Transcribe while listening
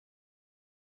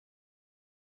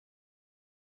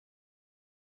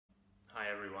Hi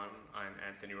everyone, I'm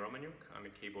Anthony Romaniuk. I'm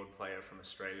a keyboard player from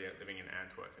Australia living in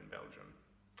Antwerp in Belgium.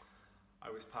 I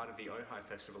was part of the Ojai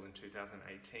Festival in 2018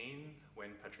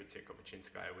 when Patricia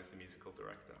Kopatchinskaja was the musical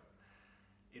director.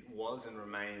 It was and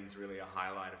remains really a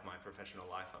highlight of my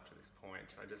professional life up to this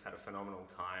point. I just had a phenomenal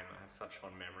time. I have such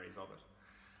fond memories of it.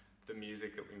 The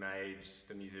music that we made,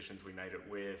 the musicians we made it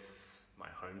with,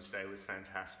 my homestay was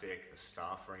fantastic, the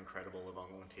staff were incredible, the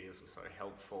volunteers were so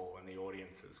helpful, and the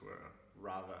audiences were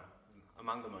rather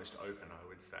among the most open, I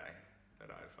would say, that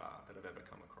I've ever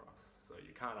come across. So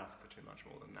you can't ask for too much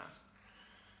more than that.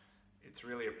 It's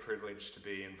really a privilege to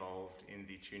be involved in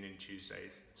the Tune In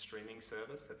Tuesdays streaming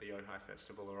service that the Ojai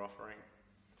Festival are offering.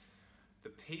 The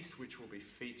piece which will be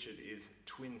featured is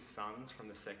Twin Suns from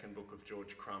the second book of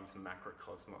George Crumb's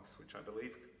Macrocosmos, which I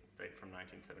believe date from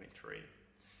 1973.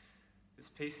 This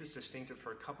piece is distinctive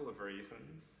for a couple of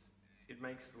reasons. It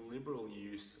makes liberal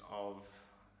use of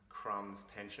Crumb's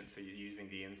penchant for using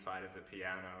the inside of the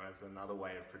piano as another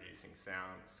way of producing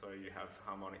sound. So you have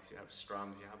harmonics, you have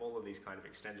strums, you have all of these kind of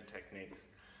extended techniques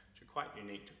which are quite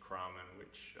unique to Crumb and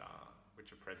which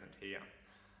are present here.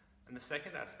 And the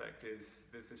second aspect is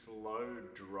there's this low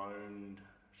droned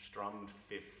strummed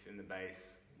fifth in the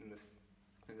bass in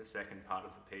the second part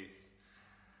of the piece.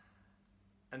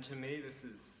 And to me this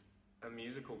is a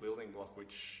musical building block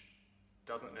which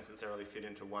doesn't necessarily fit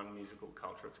into one musical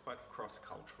culture, it's quite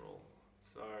cross-cultural.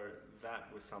 So that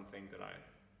was something that I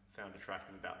found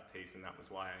attractive about the piece, and that was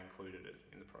why I included it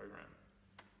in the program.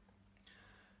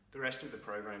 The rest of the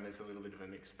program is a little bit of a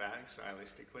mixed bag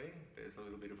stylistically. There's a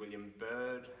little bit of William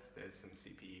Byrd, there's some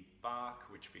CPE Bach,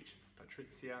 which features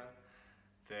Patricia,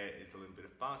 there is a little bit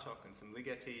of Bartok and some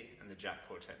Ligeti, and the Jack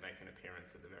Quartet make an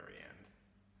appearance at the very end.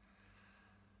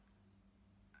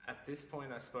 At this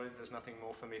point, I suppose there's nothing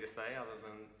more for me to say other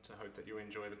than to hope that you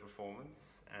enjoy the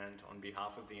performance, and on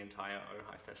behalf of the entire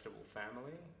Ojai Festival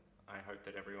family, I hope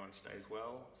that everyone stays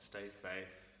well, stays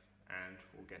safe, and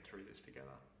we'll get through this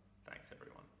together. Thanks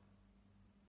everyone.